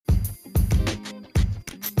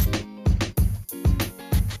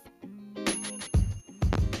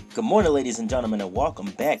Good morning, ladies and gentlemen, and welcome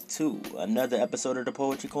back to another episode of the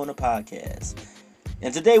Poetry Corner Podcast.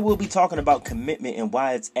 And today we'll be talking about commitment and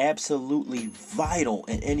why it's absolutely vital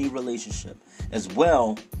in any relationship, as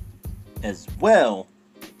well as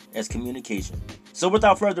communication. So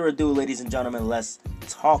without further ado, ladies and gentlemen, let's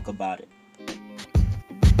talk about it.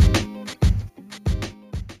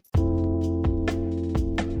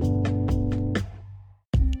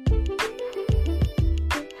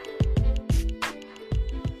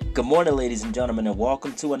 Good morning, ladies and gentlemen, and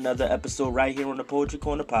welcome to another episode right here on the Poetry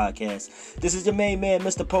Corner Podcast. This is your main man,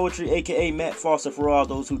 Mr. Poetry, aka Matt Foster, for all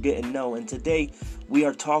those who didn't know. And today we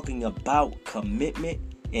are talking about commitment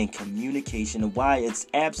and communication and why it's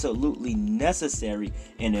absolutely necessary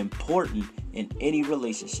and important in any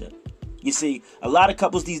relationship. You see, a lot of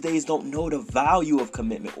couples these days don't know the value of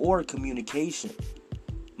commitment or communication.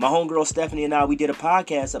 My homegirl Stephanie and I, we did a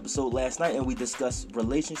podcast episode last night and we discussed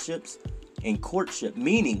relationships and courtship,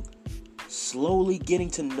 meaning slowly getting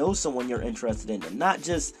to know someone you're interested in and not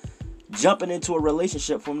just jumping into a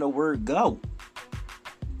relationship from the word go.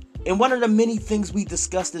 And one of the many things we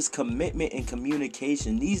discussed is commitment and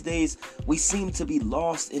communication. These days, we seem to be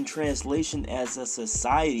lost in translation as a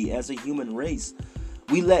society, as a human race.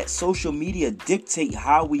 We let social media dictate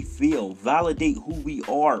how we feel, validate who we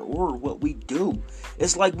are or what we do.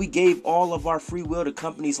 It's like we gave all of our free will to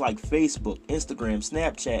companies like Facebook, Instagram,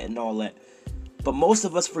 Snapchat, and all that. But most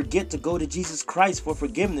of us forget to go to Jesus Christ for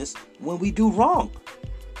forgiveness when we do wrong.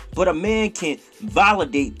 But a man can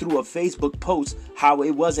validate through a Facebook post how it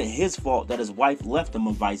wasn't his fault that his wife left him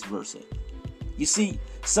and vice versa. You see,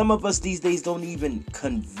 some of us these days don't even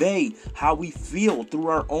convey how we feel through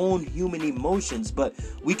our own human emotions, but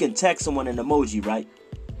we can text someone an emoji, right?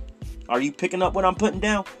 Are you picking up what I'm putting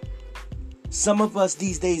down? Some of us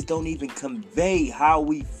these days don't even convey how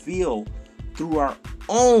we feel through our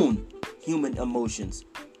own human emotions.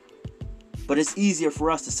 But it's easier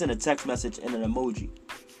for us to send a text message and an emoji.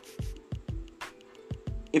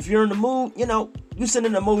 If you're in the mood, you send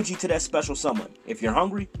an emoji to that special someone. If you're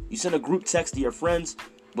hungry, you send a group text to your friends.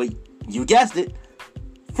 But you guessed it,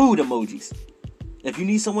 food emojis. If you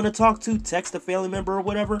need someone to talk to, text a family member or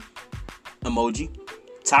whatever, emoji.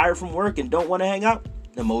 Tired from work and don't want to hang out,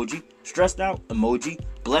 emoji. Stressed out, emoji.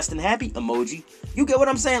 Blessed and happy, emoji. You get what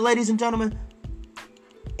I'm saying, ladies and gentlemen?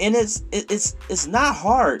 And it's not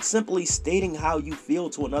hard simply stating how you feel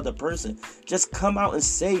to another person. Just come out and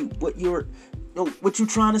say what you're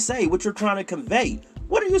trying to say, what you're trying to convey.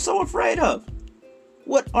 What are you so afraid of?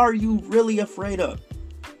 What are you really afraid of?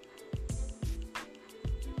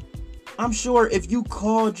 I'm sure if you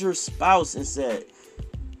called your spouse and said,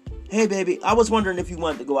 "Hey baby, I was wondering if you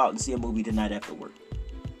wanted to go out and see a movie tonight after work."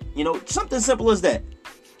 Something simple as that.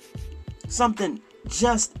 Something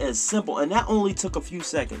just as simple, and that only took a few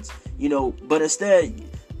seconds, but instead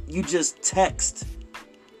you just text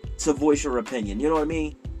to voice your opinion. You know what I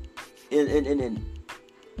mean? And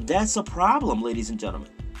that's a problem, ladies and gentlemen.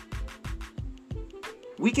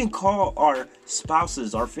 We can call our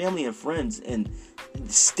spouses, our family and friends, and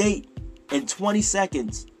state in 20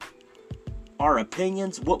 seconds our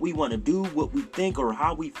opinions, what we want to do, what we think, or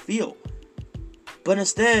how we feel. But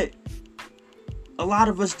instead, a lot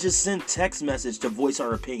of us just send text message to voice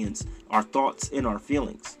our opinions, our thoughts, and our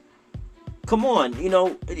feelings. Come on,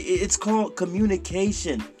 it's called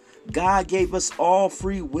communication. God gave us all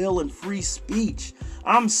free will and free speech.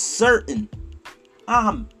 I'm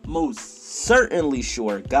most certainly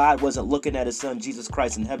sure God wasn't looking at his son Jesus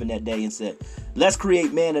Christ in heaven that day and said, "Let's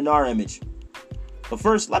create man in our image." But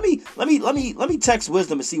first, let me text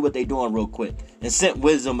Wisdom and see what they doing real quick. And sent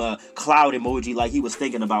Wisdom a cloud emoji like he was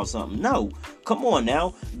thinking about something. No, come on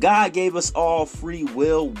now. God gave us all free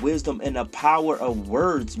will, wisdom, and the power of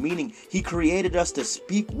words, meaning he created us to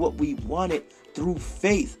speak what we wanted through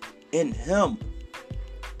faith in him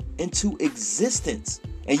into existence.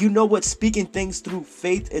 And you know what speaking things through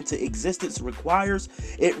faith into existence requires?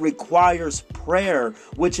 It requires prayer,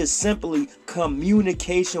 which is simply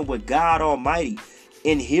communication with God Almighty.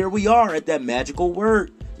 And here we are at that magical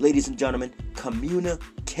word, ladies and gentlemen,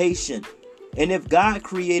 communication. And if God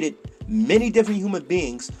created many different human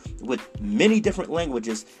beings with many different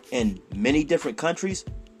languages in many different countries,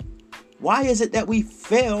 why is it that we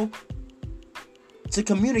fail to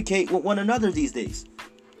communicate with one another these days?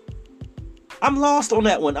 I'm lost on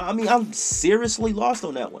that one. I'm seriously lost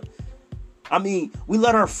on that one. We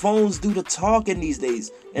let our phones do the talking these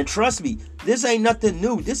days. And trust me, this ain't nothing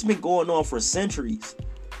new. This has been going on for centuries.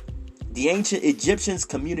 The ancient Egyptians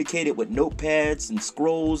communicated with notepads and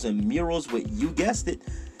scrolls and murals with, you guessed it,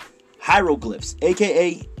 hieroglyphs,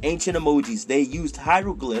 aka ancient emojis. They used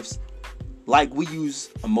hieroglyphs like we use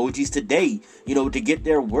emojis today, to get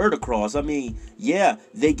their word across. I mean, yeah,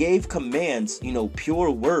 they gave commands,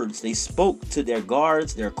 pure words. They spoke to their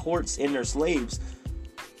guards, their courts, and their slaves.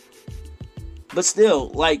 But still,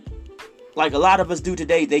 like a lot of us do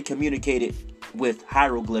today, they communicated with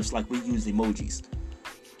hieroglyphs like we use emojis.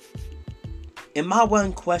 And my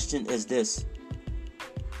one question is this: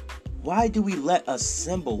 why do we let a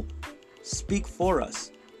symbol speak for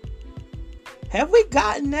us? Have we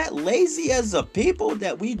gotten that lazy as a people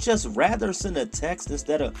that we just rather send a text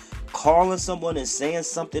instead of calling someone and saying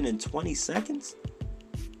something in 20 seconds?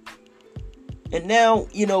 And now,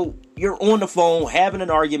 you're on the phone having an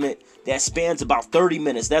argument that spans about 30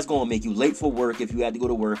 minutes. That's going to make you late for work if you had to go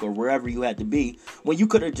to work or wherever you had to be, when you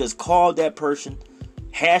could have just called that person,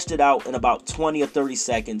 hashed it out in about 20 or 30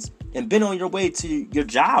 seconds, and been on your way to your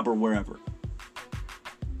job or wherever.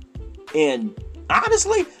 And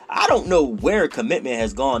honestly, I don't know where commitment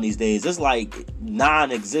has gone these days. It's like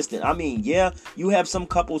non-existent. I mean, yeah, you have some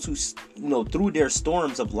couples who, through their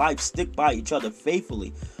storms of life, stick by each other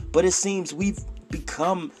faithfully. But it seems we've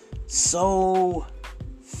become so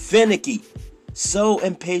finicky, so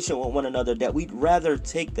impatient with one another that we'd rather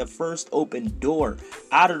take the first open door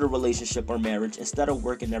out of the relationship or marriage instead of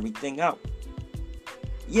working everything out.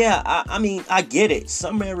 Yeah, I mean, I get it.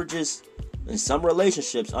 Some marriages and some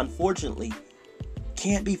relationships, unfortunately,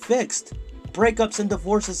 can't be fixed. Breakups and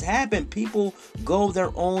divorces happen. People go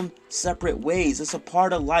their own separate ways. It's a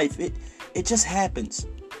part of life. It just happens.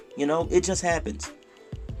 It just happens.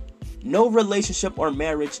 No relationship or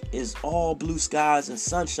marriage is all blue skies and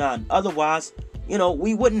sunshine. Otherwise,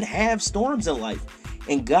 we wouldn't have storms in life.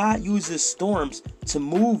 And God uses storms to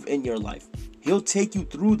move in your life. He'll take you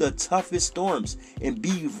through the toughest storms and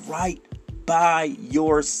be right by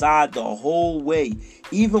your side the whole way.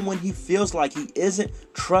 Even when he feels like he isn't,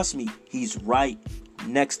 trust me, he's right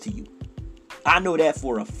next to you. I know that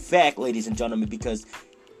for a fact, ladies and gentlemen, because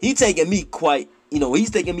he's taken me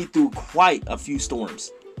through quite a few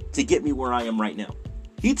storms to get me where I am right now.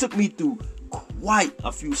 He took me through quite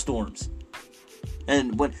a few storms.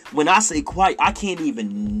 And when I say quite, I can't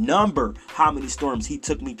even number how many storms he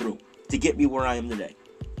took me through to get me where I am today.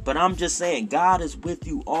 But I'm just saying, God is with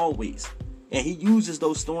you always. And he uses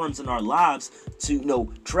those storms in our lives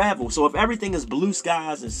to, travel. So if everything is blue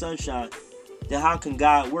skies and sunshine, then how can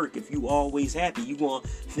God work if you always happy? You going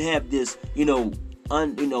to have this, I ain't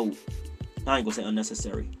going to say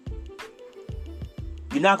unnecessary.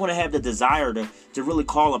 You're not going to have the desire to really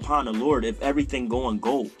call upon the Lord if everything going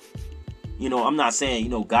gold. I'm not saying,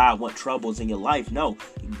 God want troubles in your life. No,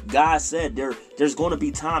 God said there's going to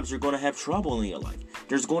be times you're going to have trouble in your life.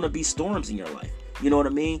 There's going to be storms in your life. You know what I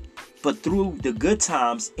mean? But through the good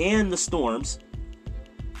times and the storms,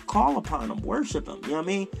 call upon him, worship him. You know what I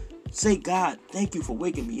mean? Say, God, thank you for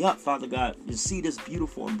waking me up, Father God, to see this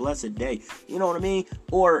beautiful and blessed day. You know what I mean?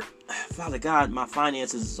 Or, Father God, my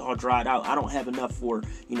finances is all dried out. I don't have enough for,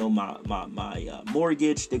 my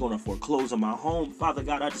mortgage. They're going to foreclose on my home. Father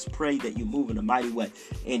God, I just pray that you move in a mighty way.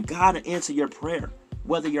 And God will answer your prayer,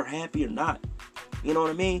 whether you're happy or not. You know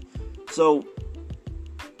what I mean? So,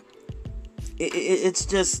 it's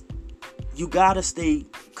just, you got to stay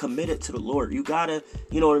committed to the Lord. You got to,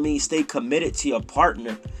 stay committed to your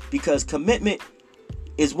partner. Because commitment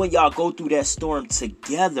is when y'all go through that storm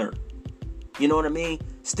together. You know what I mean?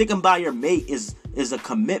 Sticking by your mate is a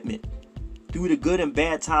commitment. Through the good and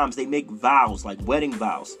bad times, they make vows, like wedding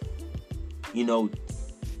vows. Do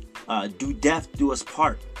death do us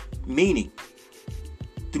part. Meaning,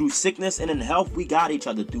 through sickness and in health, we got each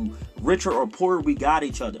other. Through richer or poorer, we got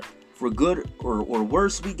each other. For good or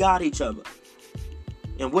worse, we got each other.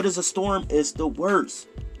 And what is a storm? It's the worst.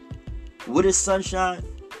 What is sunshine?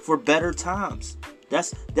 For better times.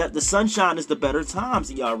 The sunshine is the better times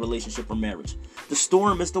in y'all relationship or marriage. The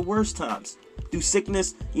storm is the worst times. Through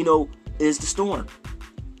sickness, is the storm.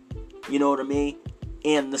 You know what I mean?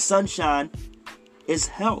 And the sunshine is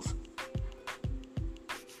health.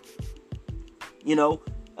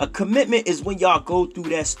 A commitment is when y'all go through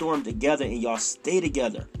that storm together and y'all stay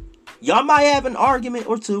together. Y'all might have an argument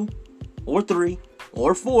or two, or three,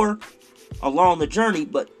 or four along the journey,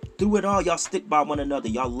 but through it all, y'all stick by one another.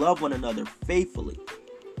 Y'all love one another faithfully.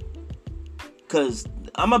 Because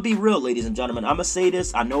I'm going to be real, ladies and gentlemen. I'm going to say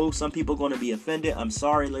this. I know some people are going to be offended. I'm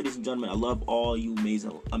sorry, ladies and gentlemen. I love all you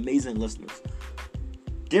amazing listeners.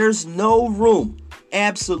 There's no room,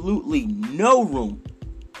 absolutely no room,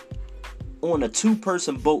 on a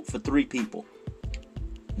 2-person boat for 3 people.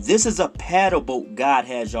 This is a paddle boat God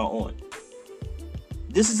has y'all on.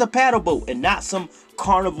 This is a paddle boat and not some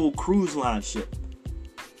Carnival cruise line ship.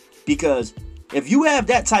 Because If you have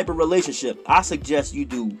that type of relationship, I suggest you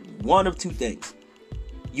do one of two things.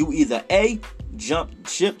 You either A, jump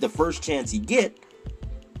ship the first chance you get,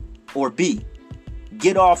 or B,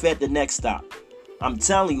 get off at the next stop. I'm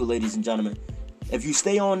telling you, ladies and gentlemen, if you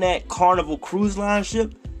stay on that Carnival Cruise Line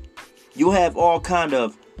ship, you'll have all kind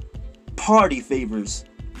of party favors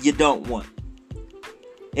you don't want.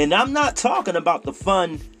 And I'm not talking about the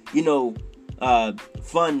fun,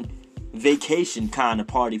 fun vacation kind of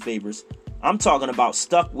party favors. I'm talking about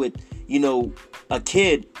stuck with, a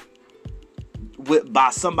kid by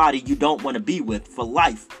somebody you don't want to be with for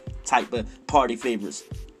life type of party favors.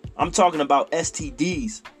 I'm talking about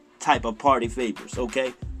STDs type of party favors,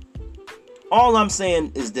 okay? All I'm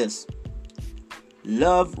saying is this.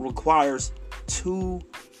 Love requires two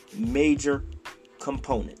major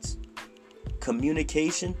components: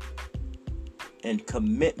 communication and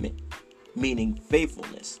commitment, meaning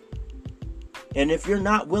faithfulness. And if you're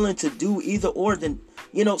not willing to do either or, then,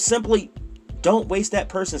 simply don't waste that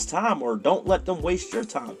person's time, or don't let them waste your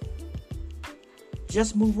time.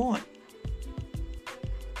 Just move on.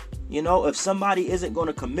 If somebody isn't going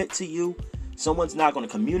to commit to you, someone's not going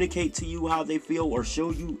to communicate to you how they feel or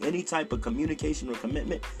show you any type of communication or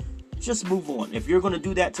commitment, just move on. If you're going to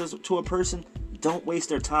do that to a person, don't waste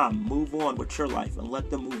their time. Move on with your life and let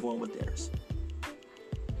them move on with theirs.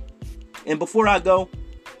 And before I go,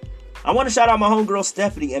 I want to shout out my homegirl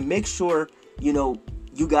Stephanie, and make sure,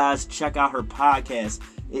 you guys check out her podcast.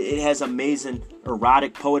 It has amazing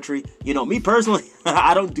erotic poetry. Me personally,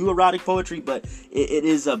 I don't do erotic poetry, but it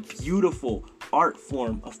is a beautiful art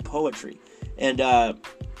form of poetry. And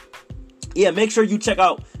make sure you check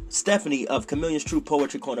out Stephanie of Chameleon's True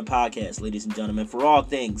Poetry Corner podcast, ladies and gentlemen, for all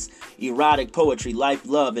things erotic poetry, life,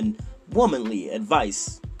 love, and womanly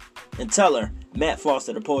advice. And tell her Matt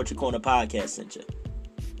Foster, the Poetry Corner podcast, sent you.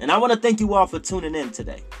 And I want to thank you all for tuning in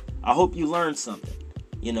today. I hope you learned something.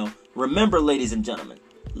 Remember, ladies and gentlemen,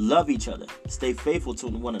 love each other, stay faithful to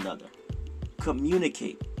one another,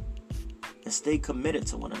 communicate, and stay committed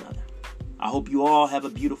to one another. I hope you all have a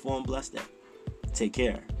beautiful and blessed day. Take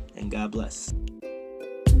care, and God bless.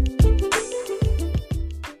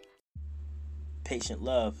 Patient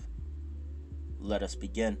love, let us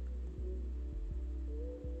begin.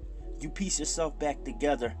 You piece yourself back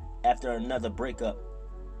together after another breakup.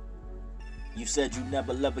 You said you'd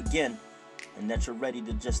never love again, and that you're ready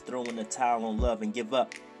to just throw in the towel on love and give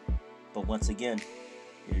up. But once again,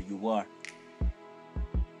 here you are.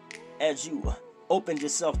 As you opened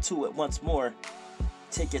yourself to it once more,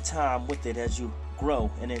 take your time with it as you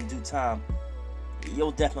grow, and in due time,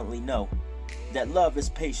 you'll definitely know that love is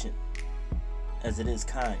patient as it is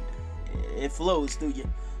kind. It flows through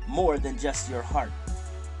you more than just your heart.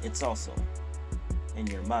 It's also in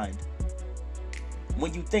your mind.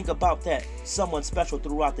 When you think about that, someone special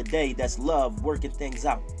throughout the day, that's love working things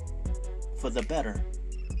out for the better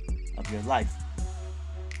of your life.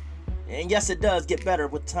 And yes, it does get better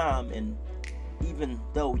with time, and even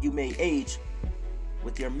though you may age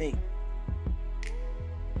with your mate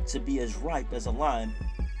to be as ripe as a lime,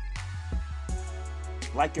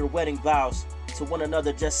 like your wedding vows to one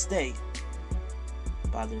another, just stay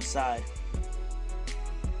by their side.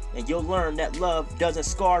 And you'll learn that love doesn't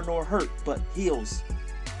scar nor hurt, but heals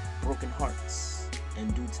broken hearts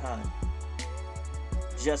in due time.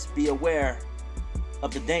 Just be aware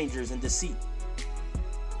of the dangers and deceit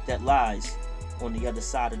that lies on the other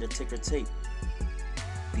side of the ticker tape.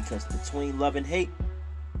 Because between love and hate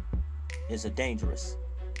is a dangerous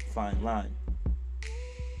fine line.